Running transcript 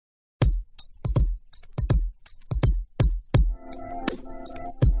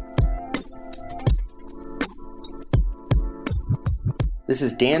This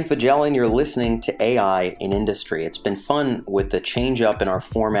is Dan Fagella, and you're listening to AI in Industry. It's been fun with the change up in our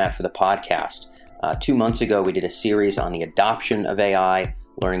format for the podcast. 2 months ago, we did a series on the adoption of AI,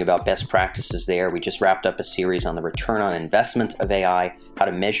 learning about best practices there. We just wrapped up a series on the return on investment of AI, how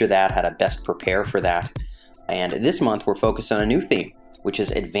to measure that, how to best prepare for that. And this month, we're focused on a new theme, which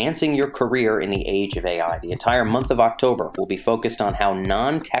is advancing your career in the age of AI. The entire month of October will be focused on how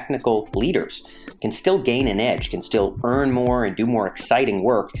non-technical leaders can still gain an edge, can still earn more and do more exciting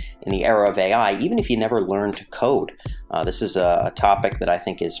work in the era of AI, even if you never learn to code. This is a topic that I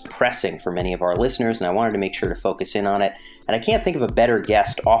think is pressing for many of our listeners, and I wanted to make sure to focus in on it. And I can't think of a better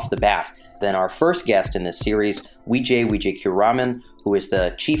guest off the bat than our first guest in this series, Wijekurraman, who is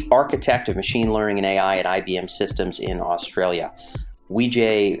the Chief Architect of Machine Learning and AI at IBM Systems in Australia.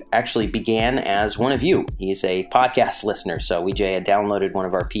 Vijay actually began as one of you. He's a podcast listener, so Vijay had downloaded one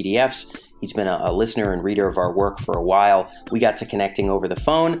of our PDFs. He's been a listener and reader of our work for a while. We got to connecting over the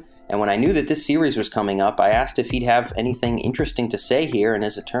phone, and when I knew that this series was coming up, I asked if he'd have anything interesting to say here, and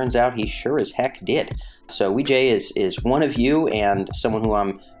as it turns out, he sure as heck did. So Vijay is one of you and someone who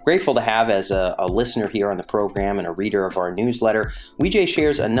I'm grateful to have as a listener here on the program and a reader of our newsletter. Vijay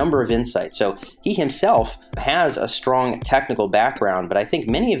shares a number of insights. So he himself has a strong technical background, but I think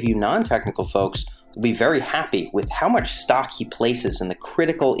many of you non-technical folks will be very happy with how much stock he places in the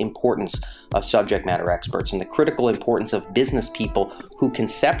critical importance of subject matter experts and the critical importance of business people who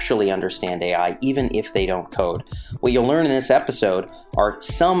conceptually understand AI, even if they don't code. What you'll learn in this episode are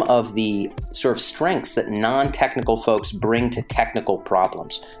some of the sort of strengths that non-technical folks bring to technical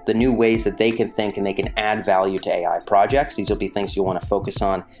problems, the new ways that they can think and they can add value to AI projects. These will be things you'll want to focus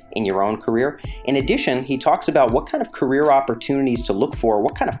on in your own career. In addition, he talks about what kind of career opportunities to look for,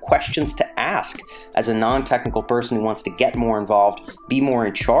 what kind of questions to ask as a non-technical person who wants to get more involved, be more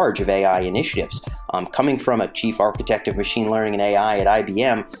in charge of AI initiatives. Coming from a chief architect of machine learning and AI at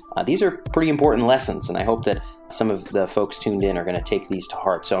IBM, these are pretty important lessons, and I hope that some of the folks tuned in are going to take these to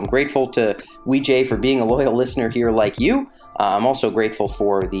heart. So I'm grateful to Vijay for being a loyal listener here like you. I'm also grateful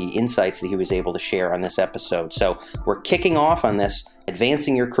for the insights that he was able to share on this episode. So we're kicking off on this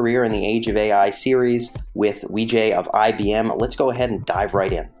Advancing Your Career in the Age of AI series with Vijay of IBM. Let's go ahead and dive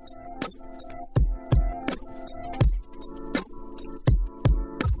right in.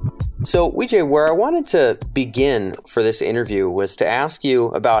 So, Vijay, where I wanted to begin for this interview was to ask you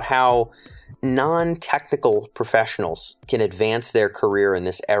about how non-technical professionals can advance their career in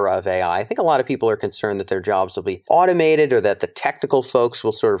this era of AI. I think a lot of people are concerned that their jobs will be automated or that the technical folks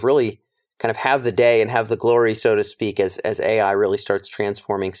will sort of really kind of have the day and have the glory, so to speak, as AI really starts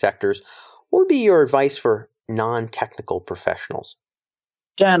transforming sectors. What would be your advice for non-technical professionals?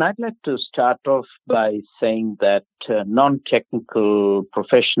 Dan, I'd like to start off by saying that non-technical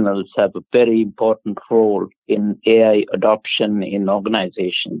professionals have a very important role in AI adoption in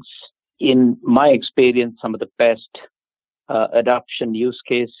organizations. In my experience, some of the best adoption use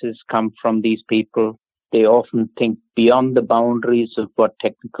cases come from these people. They often think beyond the boundaries of what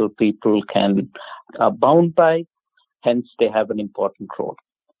technical people are bound by, hence they have an important role.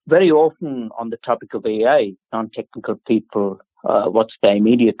 Very often on the topic of AI, non-technical people, what's the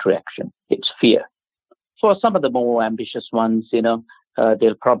immediate reaction? It's fear. For some of the more ambitious ones,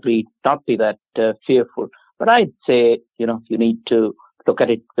 they'll probably not be that fearful. But I'd say, you need to look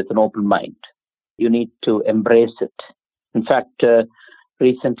at it with an open mind. You need to embrace it. In fact,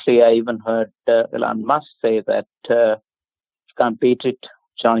 recently I even heard Elon Musk say that if you can't beat it,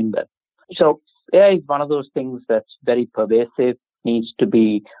 join them. So AI is one of those things that's very pervasive, needs to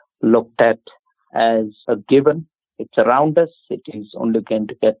be looked at as a given. It's around us. It is only going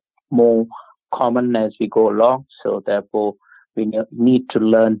to get more common as we go along. So therefore, we need to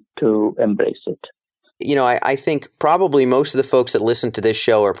learn to embrace it. I think probably most of the folks that listen to this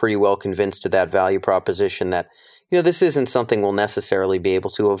show are pretty well convinced of that value proposition that, this isn't something we'll necessarily be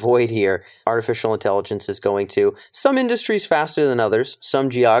able to avoid here. Artificial intelligence is going to, some industries faster than others, some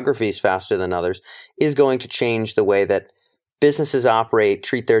geographies faster than others, is going to change the way that businesses operate,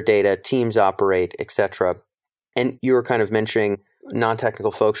 treat their data, teams operate, etc. And you were kind of mentioning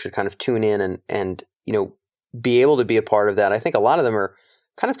non-technical folks should kind of tune in and be able to be a part of that. I think a lot of them are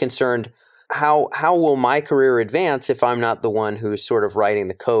kind of concerned, how will my career advance if I'm not the one who's sort of writing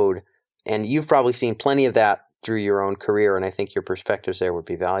the code? And you've probably seen plenty of that through your own career, and I think your perspectives there would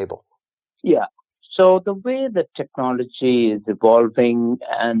be valuable. Yeah. So the way that technology is evolving,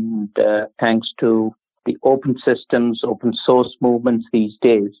 and thanks to the open systems, open source movements these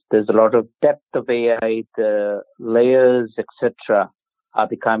days, there's a lot of depth of AI, the layers, etc., are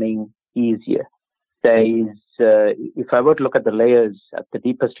becoming easier. If I were to look at the layers at the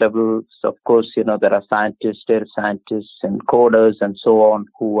deepest levels, of course, there are scientists, data scientists, and coders, and so on,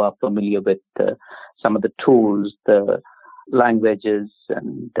 who are familiar with some of the tools, the languages,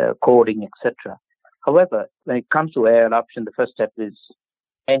 and coding, etc. However, when it comes to AI adoption, the first step is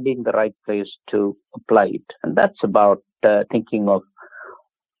finding the right place to apply it, and that's about thinking of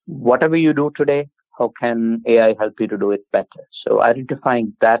whatever you do today, how can AI help you to do it better? So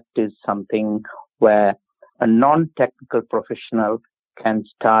identifying that is something where a non-technical professional can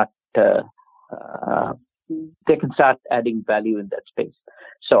start, they can start adding value in that space.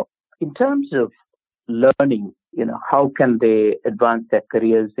 So in terms of learning, how can they advance their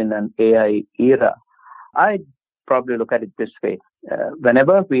careers in an AI era? I'd probably look at it this way.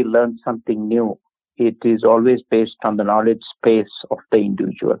 Whenever we learn something new, it is always based on the knowledge space of the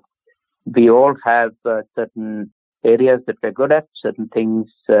individual. We all have certain areas that we're good at, certain things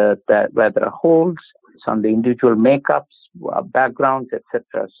where there are holes, on the individual makeups, backgrounds,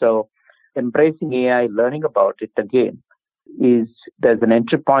 etc. So embracing AI, learning about it again, there's an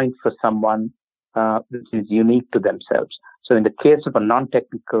entry point for someone which is unique to themselves. So in the case of a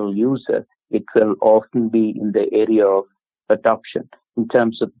non-technical user, it will often be in the area of adoption in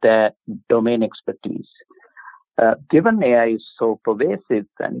terms of their domain expertise. Given AI is so pervasive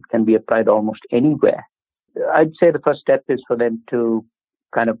and it can be applied almost anywhere, I'd say the first step is for them to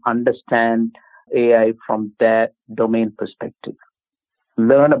kind of understand AI from their domain perspective.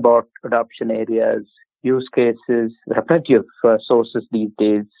 Learn about adoption areas, use cases. There are plenty of sources these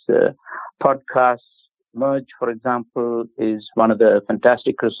days. Podcasts, Merge, for example, is one of the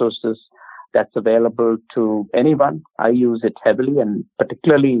fantastic resources that's available to anyone. I use it heavily, and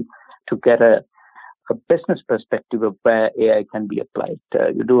particularly to get a business perspective of where AI can be applied.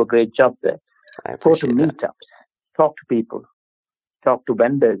 You do a great job there. Go to meetups, talk to people, talk to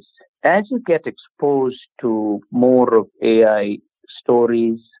vendors. As you get exposed to more of AI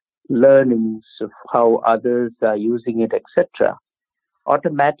stories, learnings of how others are using it, etc.,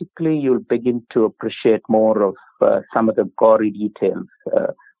 automatically you'll begin to appreciate more of some of the gory details,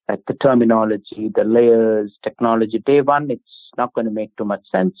 like the terminology, the layers, technology. Day one, it's not going to make too much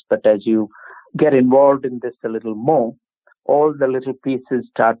sense, but as you get involved in this a little more, all the little pieces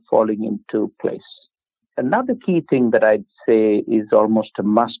start falling into place. Another key thing that I'd say is almost a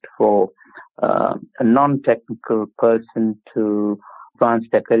must for a non-technical person to advance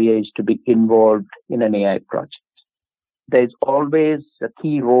their career is to be involved in an AI project. There's always a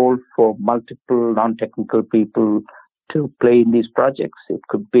key role for multiple non-technical people to play in these projects. It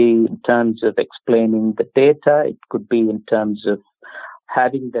could be in terms of explaining the data. It could be in terms of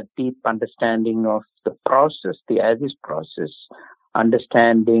having that deep understanding of the process, the as-is process,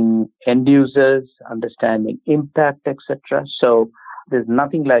 understanding end users, understanding impact, etc. So there's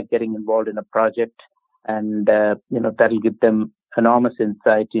nothing like getting involved in a project, and that'll give them enormous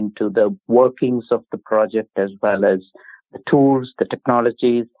insight into the workings of the project, as well as the tools, the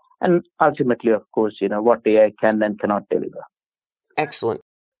technologies, and ultimately, of course, what AI can and cannot deliver. Excellent.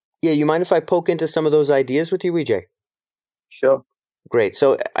 Yeah, you mind if I poke into some of those ideas with you, Vijay? Sure. Great.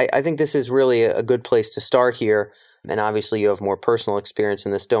 So I think this is really a good place to start here. And obviously you have more personal experience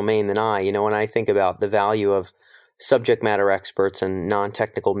in this domain than I. When I think about the value of subject matter experts and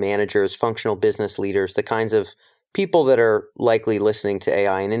non-technical managers, functional business leaders, the kinds of people that are likely listening to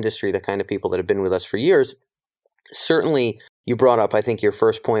AI in industry, the kind of people that have been with us for years, certainly you brought up, I think your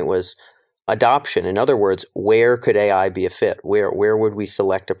first point was adoption. In other words, where could AI be a fit? Where would we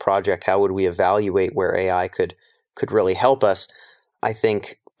select a project? How would we evaluate where AI could really help us? I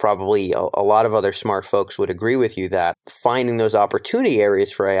think probably a lot of other smart folks would agree with you that finding those opportunity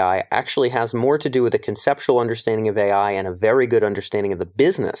areas for AI actually has more to do with a conceptual understanding of AI and a very good understanding of the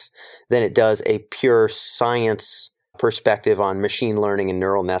business than it does a pure science perspective on machine learning and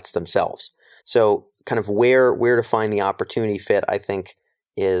neural nets themselves. So kind of where to find the opportunity fit, I think,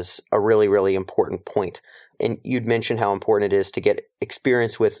 is a really, really important point. And you'd mentioned how important it is to get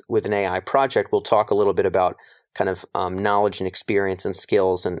experience with an AI project. We'll talk a little bit about kind of knowledge and experience and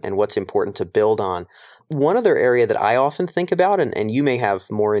skills and what's important to build on. One other area that I often think about, and you may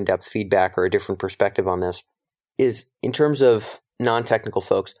have more in-depth feedback or a different perspective on this, is in terms of non-technical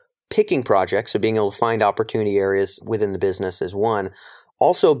folks, picking projects, so being able to find opportunity areas within the business is one.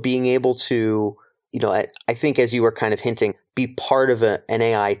 Also being able to, I think as you were kind of hinting, be part of an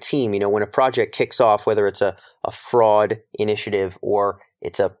AI team. When a project kicks off, whether it's a fraud initiative or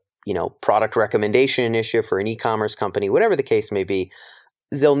it's a product recommendation initiative for an e-commerce company, whatever the case may be,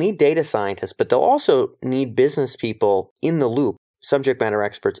 they'll need data scientists, but they'll also need business people in the loop, subject matter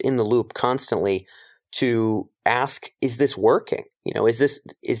experts in the loop constantly to ask, is this working? Is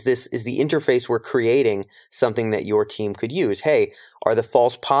the interface we're creating something that your team could use? Hey, are the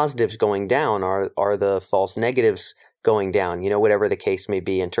false positives going down? Are the false negatives going down? Whatever the case may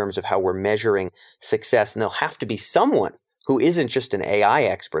be in terms of how we're measuring success. And there'll have to be someone who isn't just an AI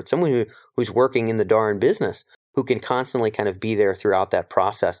expert, someone who's working in the darn business, who can constantly kind of be there throughout that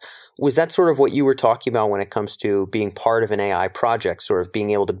process. Was that sort of what you were talking about when it comes to being part of an AI project, sort of being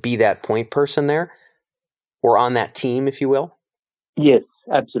able to be that point person there? Or on that team, if you will? Yes,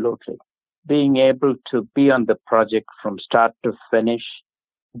 absolutely. Being able to be on the project from start to finish,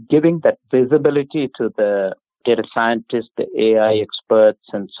 giving that visibility to the data scientists, the AI experts,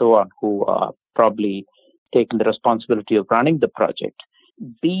 and so on, who are probably taking the responsibility of running the project.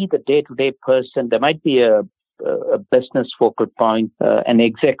 Be the day-to-day person. There might be a business focal point, an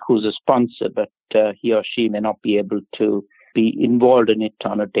exec who's a sponsor, but he or she may not be able to be involved in it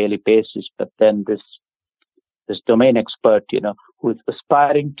on a daily basis. But then this domain expert, who is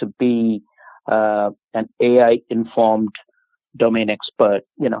aspiring to be an AI-informed domain expert,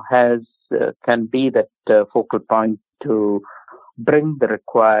 can be that focal point to bring the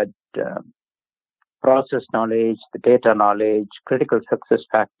required process knowledge, the data knowledge, critical success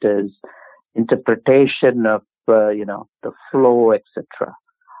factors, interpretation of the flow, etc.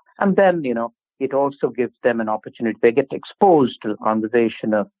 And then it also gives them an opportunity. They get exposed to the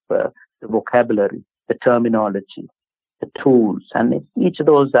conversation of the vocabulary, the terminology, the tools, and each of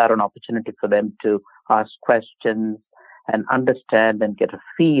those are an opportunity for them to ask questions and understand and get a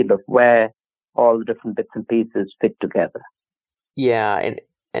feel of where all the different bits and pieces fit together. Yeah,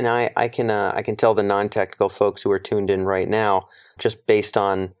 and I can tell the non-technical folks who are tuned in right now, just based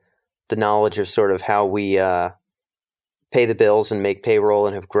on the knowledge of sort of how we pay the bills and make payroll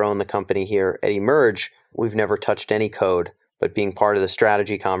and have grown the company here at Emerge, we've never touched any code. But being part of the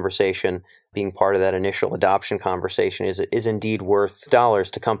strategy conversation, being part of that initial adoption conversation is indeed worth dollars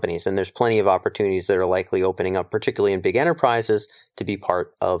to companies. And there's plenty of opportunities that are likely opening up, particularly in big enterprises, to be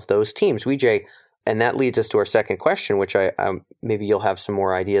part of those teams. Vijay, and that leads us to our second question, which I maybe you'll have some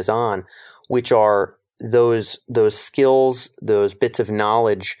more ideas on, which are those skills, those bits of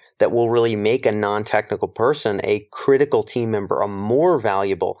knowledge that will really make a non-technical person a critical team member, a more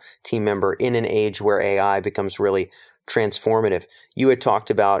valuable team member in an age where AI becomes really transformative. You had talked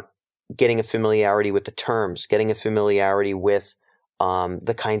about getting a familiarity with the terms, getting a familiarity with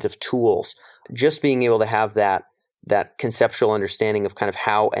the kinds of tools, just being able to have that conceptual understanding of kind of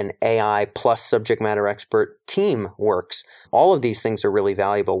how an AI plus subject matter expert team works. All of these things are really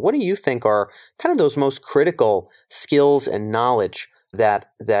valuable. What do you think are kind of those most critical skills and knowledge that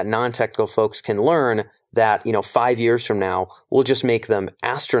non-technical folks can learn that 5 years from now will just make them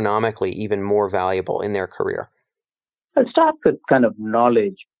astronomically even more valuable in their career? I'll start with kind of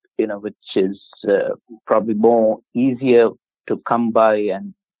knowledge, which is probably more easier to come by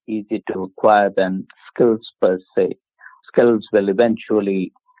and easy to acquire than skills per se. Skills will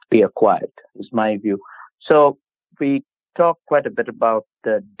eventually be acquired, is my view. So we talk quite a bit about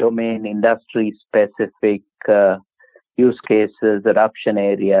the domain, industry specific use cases, adoption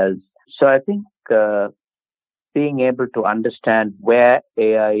areas. So I think being able to understand where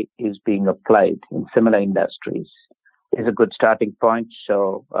AI is being applied in similar industries is a good starting point.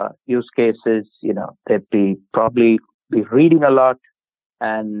 So use cases, they'd probably be reading a lot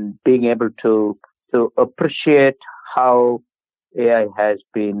and being able to appreciate how AI has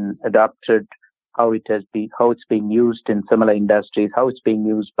been adopted, how it's being used in similar industries, how it's being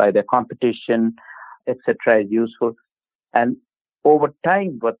used by their competition, etc. is useful. And over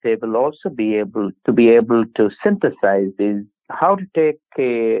time, what they will also be able to synthesize is how to take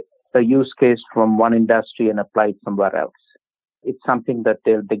a use case from one industry and apply it somewhere else. It's something that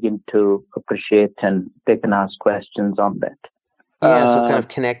they'll begin to appreciate and they can ask questions on that. Yeah, so kind of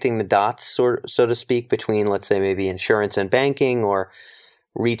connecting the dots, so to speak, between, let's say, maybe insurance and banking or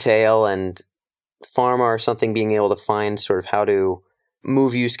retail and pharma or something, being able to find sort of how to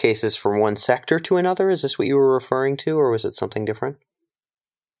move use cases from one sector to another. Is this what you were referring to, or was it something different?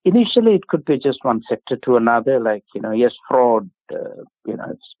 Initially, it could be just one sector to another, like, yes, fraud,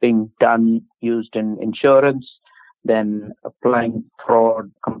 it's being used in insurance, then applying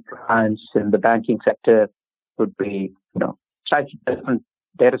fraud compliance in the banking sector would be, slightly different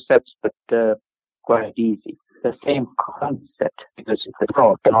data sets, but quite easy. The same concept, because the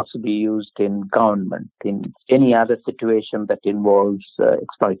fraud can also be used in government, in any other situation that involves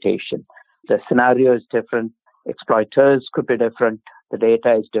exploitation. The scenario is different. Exploiters could be different. The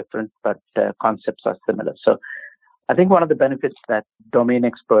data is different, but concepts are similar. So I think one of the benefits that domain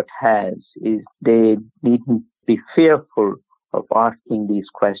expert has is they needn't be fearful of asking these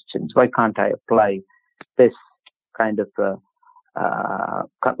questions. Why can't I apply this kind of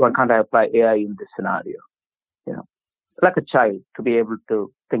why can't I apply AI in this scenario? Like a child, to be able to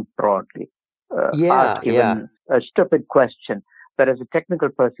think broadly, ask even a stupid question, whereas a technical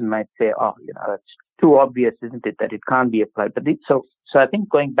person might say, "Oh, that's too obvious, isn't it, that it can't be applied?" But so I think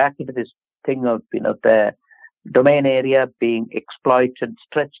going back into this thing of the domain area being exploited,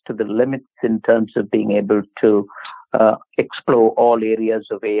 stretched to the limits in terms of being able to explore all areas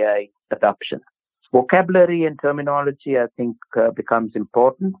of AI adoption. Vocabulary and terminology, I think, becomes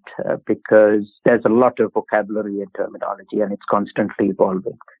important because there's a lot of vocabulary and terminology, and it's constantly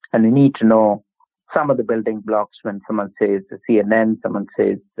evolving. And you need to know some of the building blocks when someone says CNN, someone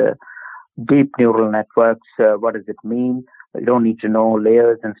says deep neural networks. What does it mean? You don't need to know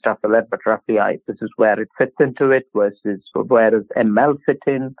layers and stuff like that, but roughly, this is where it fits into it versus where does ML fit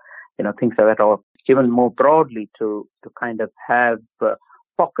in, things like that, or even more broadly to kind of have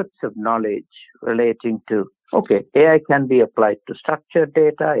pockets of knowledge relating to, okay, AI can be applied to structured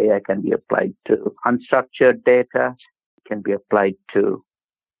data, AI can be applied to unstructured data, it can be applied to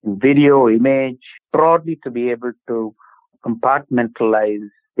video, image, broadly to be able to compartmentalize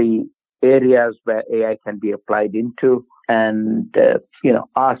the areas where AI can be applied into and,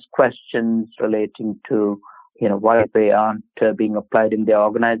 ask questions relating to, why they aren't being applied in their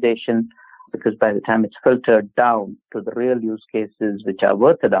organization. Because by the time it's filtered down to the real use cases which are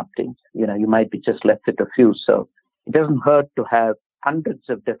worth adopting, you might be just left with a few. So it doesn't hurt to have hundreds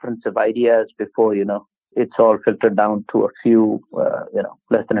of different ideas before, it's all filtered down to a few,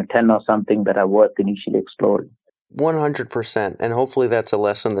 less than a 10 or something that are worth initially exploring. 100%. And hopefully that's a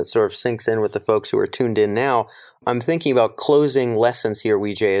lesson that sort of sinks in with the folks who are tuned in now. I'm thinking about closing lessons here,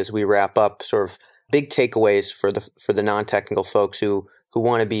 Vijay, as we wrap up, sort of big takeaways for the non-technical folks who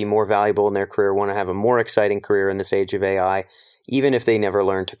want to be more valuable in their career, want to have a more exciting career in this age of AI, even if they never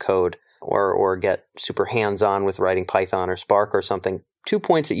learn to code or get super hands-on with writing Python or Spark or something. 2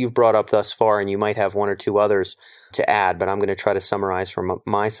 points that you've brought up thus far, and you might have 1 or 2 others to add, but I'm going to try to summarize from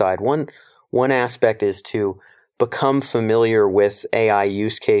my side. One aspect is to become familiar with AI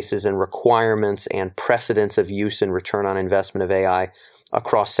use cases and requirements and precedents of use and return on investment of AI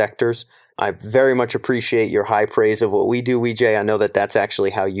across sectors. I very much appreciate your high praise of what we do, Vijay. I know that that's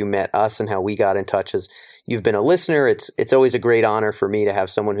actually how you met us and how we got in touch. As you've been a listener, it's always a great honor for me to have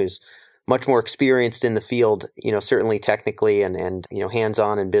someone who's much more experienced in the field, certainly technically and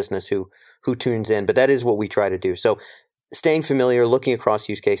hands-on in business who tunes in. But that is what we try to do. So staying familiar, looking across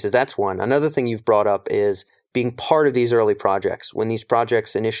use cases, that's one. Another thing you've brought up is being part of these early projects. When these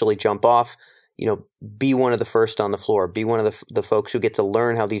projects initially jump off, be one of the first on the floor, be one of the folks who get to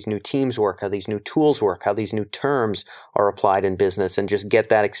learn how these new teams work, how these new tools work, how these new terms are applied in business, and just get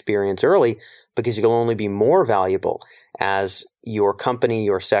that experience early, because you'll only be more valuable as your company,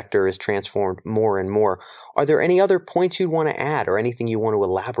 your sector is transformed more and more. Are there any other points you'd want to add or anything you want to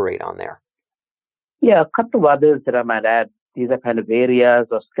elaborate on there? Yeah, a couple of others that I might add. These are kind of areas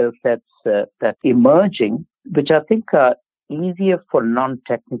or skill sets that emerging, which I think are easier for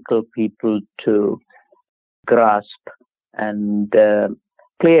non-technical people to grasp and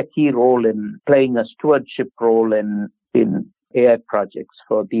play a key role in playing a stewardship role in AI projects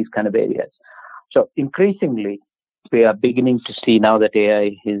for these kind of areas. So increasingly, we are beginning to see now that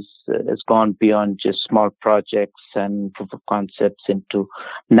AI has gone beyond just small projects and proof of concepts into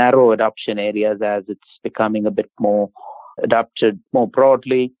narrow adoption areas as it's becoming a bit more adopted more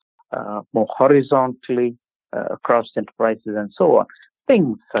broadly, more horizontally, across enterprises and so on.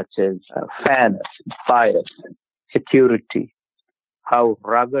 Things such as fairness, bias, security, how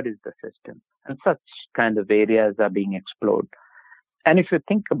rugged is the system, and such kind of areas are being explored. And if you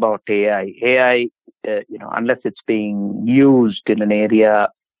think about AI, unless it's being used in an area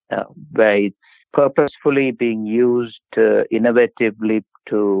where it's purposefully being used innovatively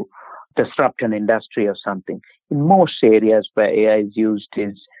to disrupt an industry or something, in most areas where AI is used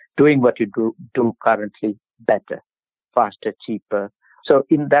is doing what you do currently better, faster, cheaper. So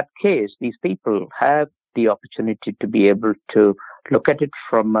in that case, these people have the opportunity to be able to look at it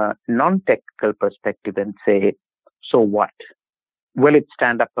from a non-technical perspective and say, so what? Will it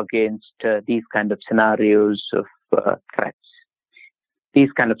stand up against these kind of scenarios of threats,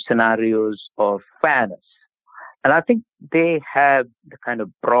 these kind of scenarios of fairness? And I think they have the kind of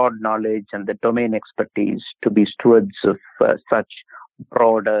broad knowledge and the domain expertise to be stewards of such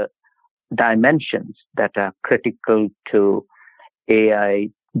broader dimensions that are critical to AI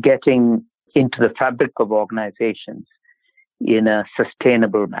getting into the fabric of organizations in a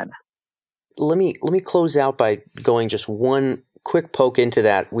sustainable manner. Let me close out by going just one quick poke into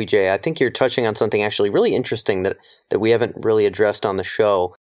that, Vijay. I think you're touching on something actually really interesting that we haven't really addressed on the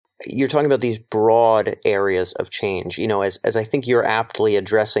show. you're talking about these broad areas of change, as I think you're aptly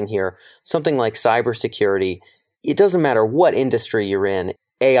addressing here, something like cybersecurity. It doesn't matter what industry you're in,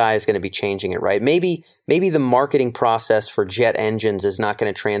 AI is going to be changing it, right? Maybe the marketing process for jet engines is not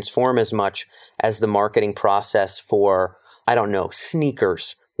going to transform as much as the marketing process for, I don't know,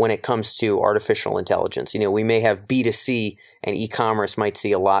 sneakers when it comes to artificial intelligence. We may have B2C and e-commerce might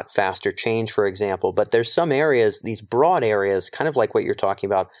see a lot faster change, for example, but there's some areas, these broad areas, kind of like what you're talking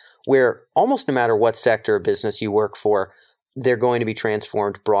about, where almost no matter what sector of business you work for, they're going to be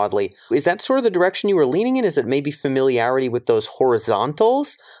transformed broadly. Is that sort of the direction you were leaning in? Is it maybe familiarity with those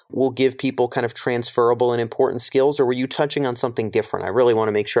horizontals will give people kind of transferable and important skills, or were you touching on something different? I really want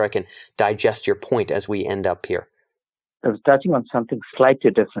to make sure I can digest your point as we end up here. I was touching on something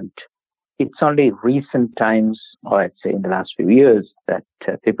slightly different. It's only recent times, or I'd say in the last few years, that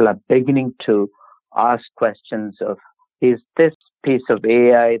people are beginning to ask questions of, is this piece of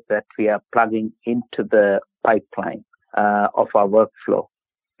AI that we are plugging into the pipeline of our workflow,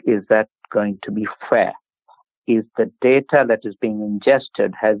 is that going to be fair? Is the data that is being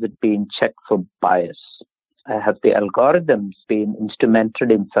ingested, has it been checked for bias? Have the algorithms been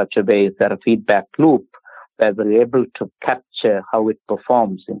instrumented in such a way that a feedback loop where we're able to capture how it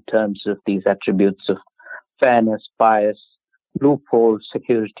performs in terms of these attributes of fairness, bias, loopholes,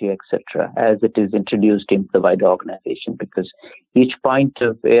 security, etc., as it is introduced into the wider organization? Because each point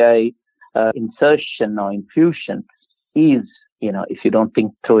of AI insertion or infusion is, if you don't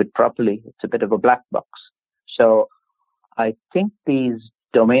think through it properly, it's a bit of a black box. So I think these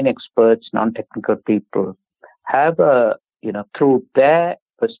domain experts, non-technical people, have through their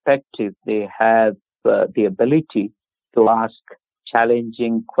perspective, they have the ability to ask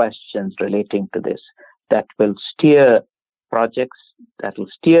challenging questions relating to this that will steer projects, that will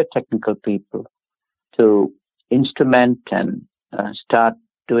steer technical people to instrument and start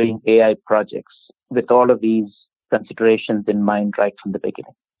doing AI projects with all of these considerations in mind right from the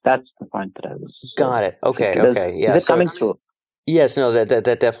beginning. That's the point that I was. Got it. Okay. Yeah. Is it coming through? Yes, no,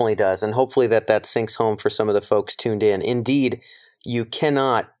 that definitely does. And hopefully that sinks home for some of the folks tuned in. Indeed, you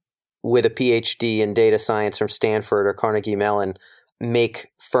cannot, with a PhD in data science from Stanford or Carnegie Mellon,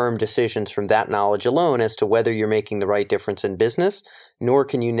 make firm decisions from that knowledge alone as to whether you're making the right difference in business, nor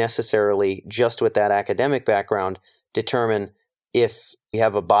can you necessarily, just with that academic background, determine if we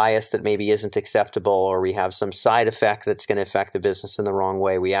have a bias that maybe isn't acceptable or we have some side effect that's going to affect the business in the wrong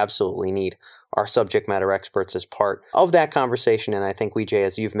way. We absolutely need our subject matter experts as part of that conversation. And I think, Vijay,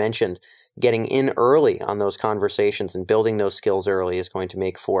 as you've mentioned, getting in early on those conversations and building those skills early is going to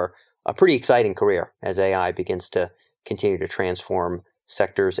make for a pretty exciting career as AI begins to continue to transform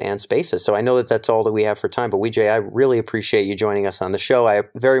sectors and spaces. So I know that's all that we have for time, but Vijay, I really appreciate you joining us on the show. I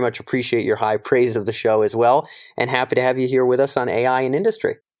very much appreciate your high praise of the show as well, and happy to have you here with us on AI in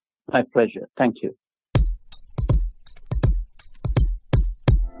Industry. My pleasure. Thank you.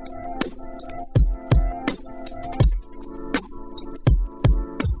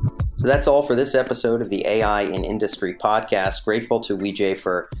 So that's all for this episode of the AI in Industry podcast. Grateful to Vijay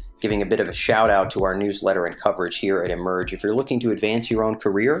for giving a bit of a shout out to our newsletter and coverage here at Emerge. If you're looking to advance your own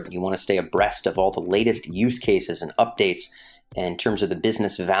career, you want to stay abreast of all the latest use cases and updates in terms of the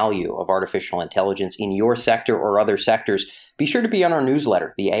business value of artificial intelligence in your sector or other sectors, be sure to be on our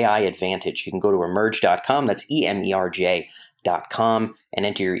newsletter, The AI Advantage. You can go to emerge.com, that's EMERJ.com, and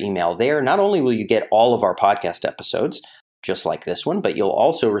enter your email there. Not only will you get all of our podcast episodes, just like this one, but you'll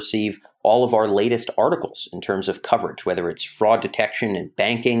also receive all of our latest articles in terms of coverage, whether it's fraud detection in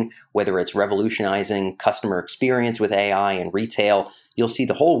banking, whether it's revolutionizing customer experience with AI in retail. You'll see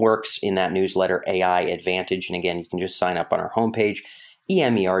the whole works in that newsletter, AI Advantage. And again, you can just sign up on our homepage,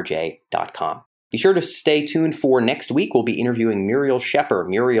 EMERJ.com. Be sure to stay tuned for next week. We'll be interviewing Muriel Schepper.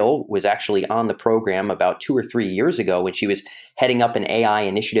 Muriel was actually on the program about 2 or 3 years ago when she was heading up an AI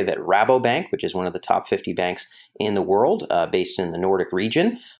initiative at Rabobank, which is one of the top 50 banks in the world, based in the Nordic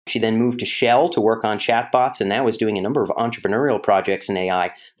region. She then moved to Shell to work on chatbots and now is doing a number of entrepreneurial projects in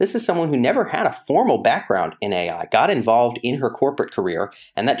AI. This is someone who never had a formal background in AI, got involved in her corporate career,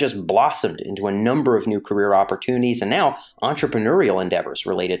 and that just blossomed into a number of new career opportunities and now entrepreneurial endeavors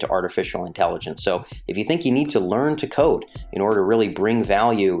related to artificial intelligence. So if you think you need to learn to code in order to really bring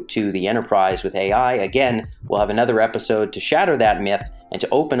value to the enterprise with AI, again, we'll have another episode to shatter that myth and to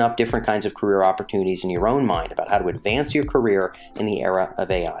open up different kinds of career opportunities in your own mind about how to advance your career in the era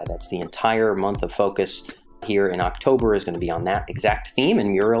of AI. That's the entire month of focus here in October is going to be on that exact theme, and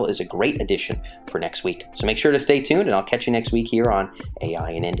Muriel is a great addition for next week. So make sure to stay tuned, and I'll catch you next week here on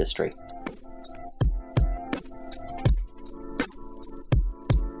AI in Industry.